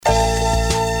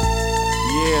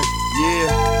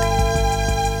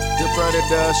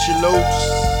Shaloc,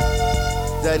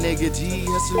 that nigga D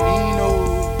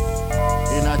Hustlino,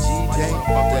 N.I.G. Dank,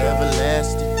 the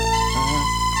EverLasting,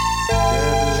 the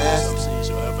EverLasting,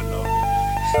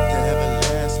 the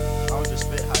EverLasting, I don't just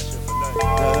spit hot shit for nothing.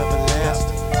 the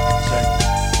EverLasting.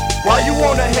 Why you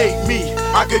wanna hate me?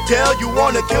 I could tell you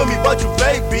wanna kill me, but you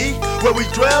fake B. Where we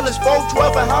dwell is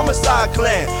 412 and homicide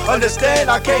clan. Understand,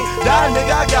 I can't die,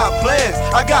 nigga, I got plans.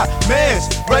 I got mans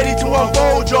ready to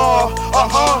unfold, y'all.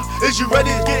 Is you ready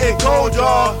to get in cold,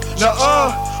 y'all?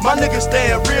 Nuh-uh, my niggas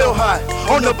staying real hot.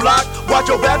 On the block, watch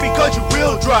your back because you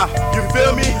real dry. You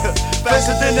feel me?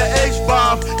 Faster than the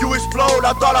H-bomb, you explode.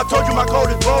 I thought I told you my code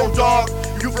is bold, dog.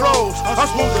 You froze. I'm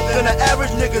smoother than the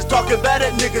average niggas. Talking bad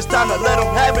at niggas, time to let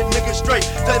them have it, niggas straight.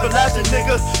 EverLasting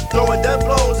niggas, throwing death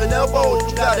blows and elbows.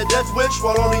 You got a death wish,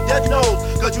 while only death knows.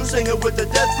 Cause you singing with the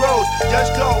death crows.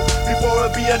 Just go, before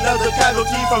it be another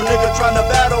casualty from nigga trying to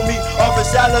battle me. Off his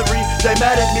salary, they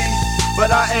mad at me,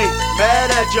 but I ain't mad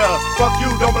at ya. Fuck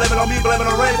you, don't blame it on me, blame it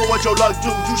on rain for what your luck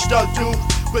do. You stuck, dude.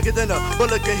 Quicker than a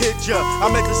bullet can hit ya. I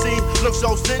make the scene look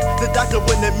so sick, the doctor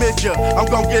wouldn't admit ya. I'm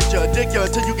gon' get ya, dick ya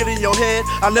until you get in your head.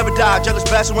 I'll never die, jealous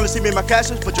bastard wanna see me in my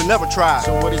cashes, but you'll never try.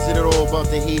 So what is it at all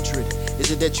about the hatred?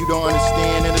 Is it that you don't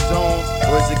understand in the zone?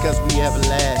 Or is it cause we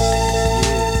EverLasting?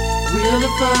 Yeah. We are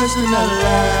the first and the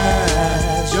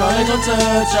last. Y'all ain't gon'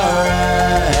 touch our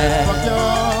ass. Fuck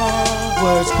y'all.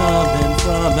 Words coming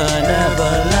from an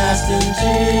EverLasting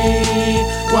G.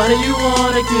 Why do you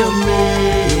wanna kill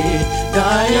me?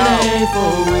 Dying ain't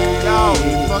for real.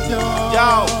 Fuck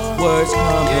y'all. Words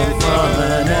coming from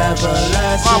an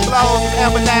EverLasting My flows G.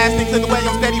 everlasting, took away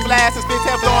your steady blast and spit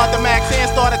tempo on the max 10,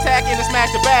 start attacking and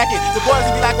smash the back end. The boys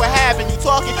will be like, what happened? You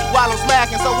talking while I'm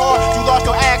smacking so hard, you lost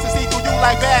your accent, see through you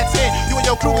like bad 10. You and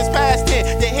your crew is past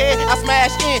 10. The head I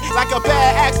smash in like a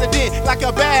bad accident, like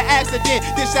a bad accident.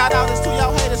 This shout out is to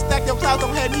y'all haters, stack your clout,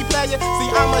 don't hate me player.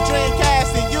 See, I'm a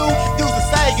Dreamcast and you use the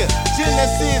Sega.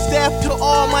 Genesis, death to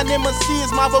all my nemesis.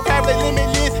 My vocabulary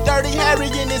limitless, Dirty Harry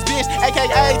in this bitch,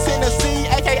 aka Tennessee,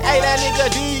 aka that nigga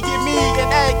D. Give me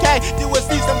an AK, do a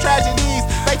see some tragedies,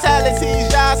 fatalities.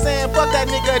 Y'all saying fuck that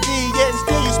nigga D, yet and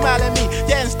still you smile at me,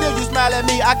 yet and still you smile at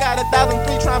me. I got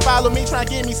 1,003 trying to follow me, trying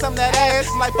to give me some of that ass.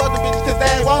 I'm like fuck the bitches cause they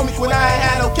ain't want me when I ain't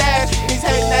had no cash. These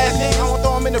hating ass niggas, I wanna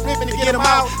throw him in the ribbon to get him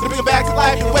out, to bring him back to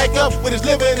life and wake up with his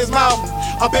liver in his mouth.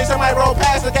 A bitch I might roll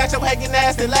past, look at your hating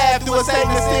ass and laugh. Do a Satan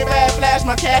and sit bad flash,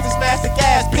 my cash and smash the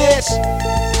gas, bitch.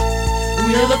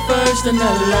 We are the first and the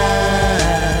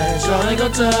last. Y'all ain't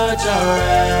gon' touch our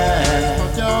ass.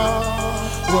 Fuck y'all.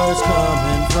 Words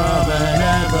coming from an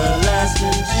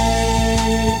EverLasting G.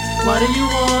 Why do you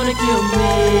wanna kill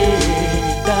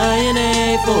me? Dying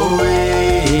ain't for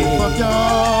real. Fuck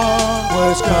y'all.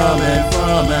 Words coming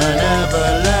from an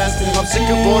EverLasting G. I'm sick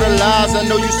of all the lies, I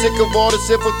know you sick of all the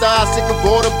simple thighs. Sick of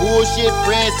all the bullshit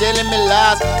friends telling me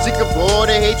lies. Sick of all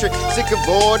the hatred, sick of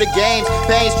all the games.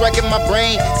 Pain striking my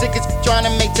brain, sick of trying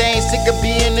to maintain. Sick of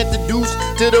being introduced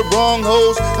to the wrong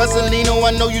hoes. Hustlino,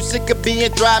 I know you sick of being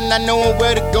dropped, not knowing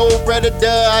where to go. Predator,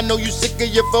 I know you sick of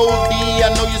your foes. D, I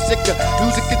know you sick of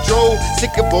losing control.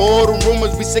 Sick of all the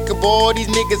rumors, we sick of all these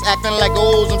niggas acting like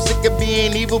O's. I'm sick of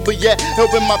being evil, but yet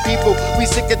helping my people. We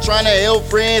sick of trying to help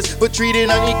friends, but treated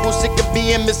unequal. Sick of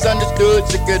being misunderstood.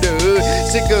 Sick of the hood,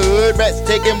 sick of hood rats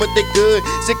taking what they could.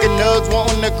 Sick of nugs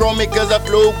wanting to chrome me cause I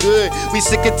flow good. We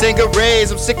sick of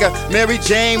Tanquerays, I'm sick of Mary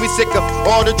Jane. We sick of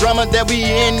all the drama that we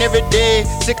in every day.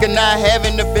 Sick of not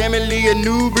having a family, a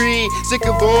new breed. Sick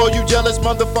of all you jealous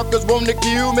motherfuckers wanting to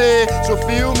kill me. So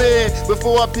feel me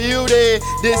before I peel it.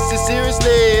 This is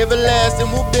seriously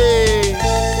EverLasting will be.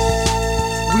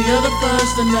 We are the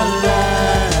first and the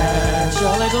last.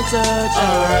 Y'all ain't gon' touch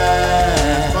our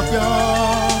ass. Fuck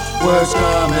y'all. Words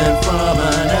coming from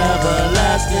an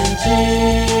EverLasting G.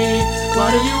 Why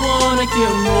do you wanna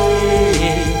kill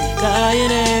me?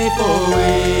 Dying ain't for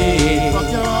real.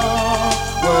 Fuck y'all.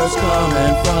 Words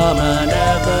coming from an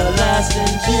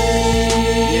EverLasting G.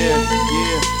 Yeah.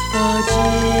 Oh, G.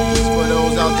 It's for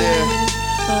those out there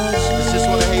that just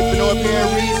wanna hate for no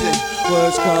apparent reason.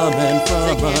 Words coming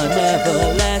from an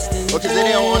EverLasting G. Because they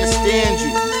don't understand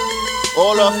you.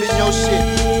 All off in your shit,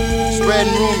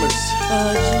 spreading rumors.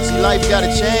 See, life gotta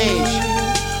change.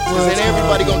 Cause then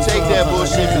everybody gonna take that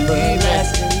bullshit and believe it.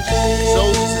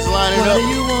 Soldiers is lining up,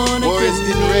 warriors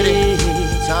getting ready.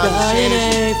 Time to change.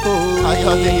 How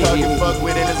y'all think y'all get fucked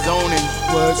with in the zoning?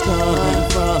 Words coming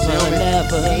from an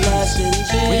EverLasting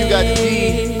G. When you got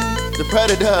D, the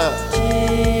Predator,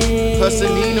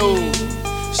 Hustlino,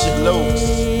 Shaloc,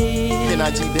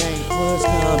 N.I.G. Dank, Words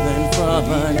coming from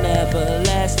an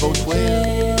EverLasting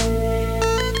 412,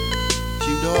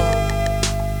 Q-Dog,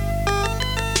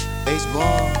 Ace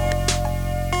Bomb.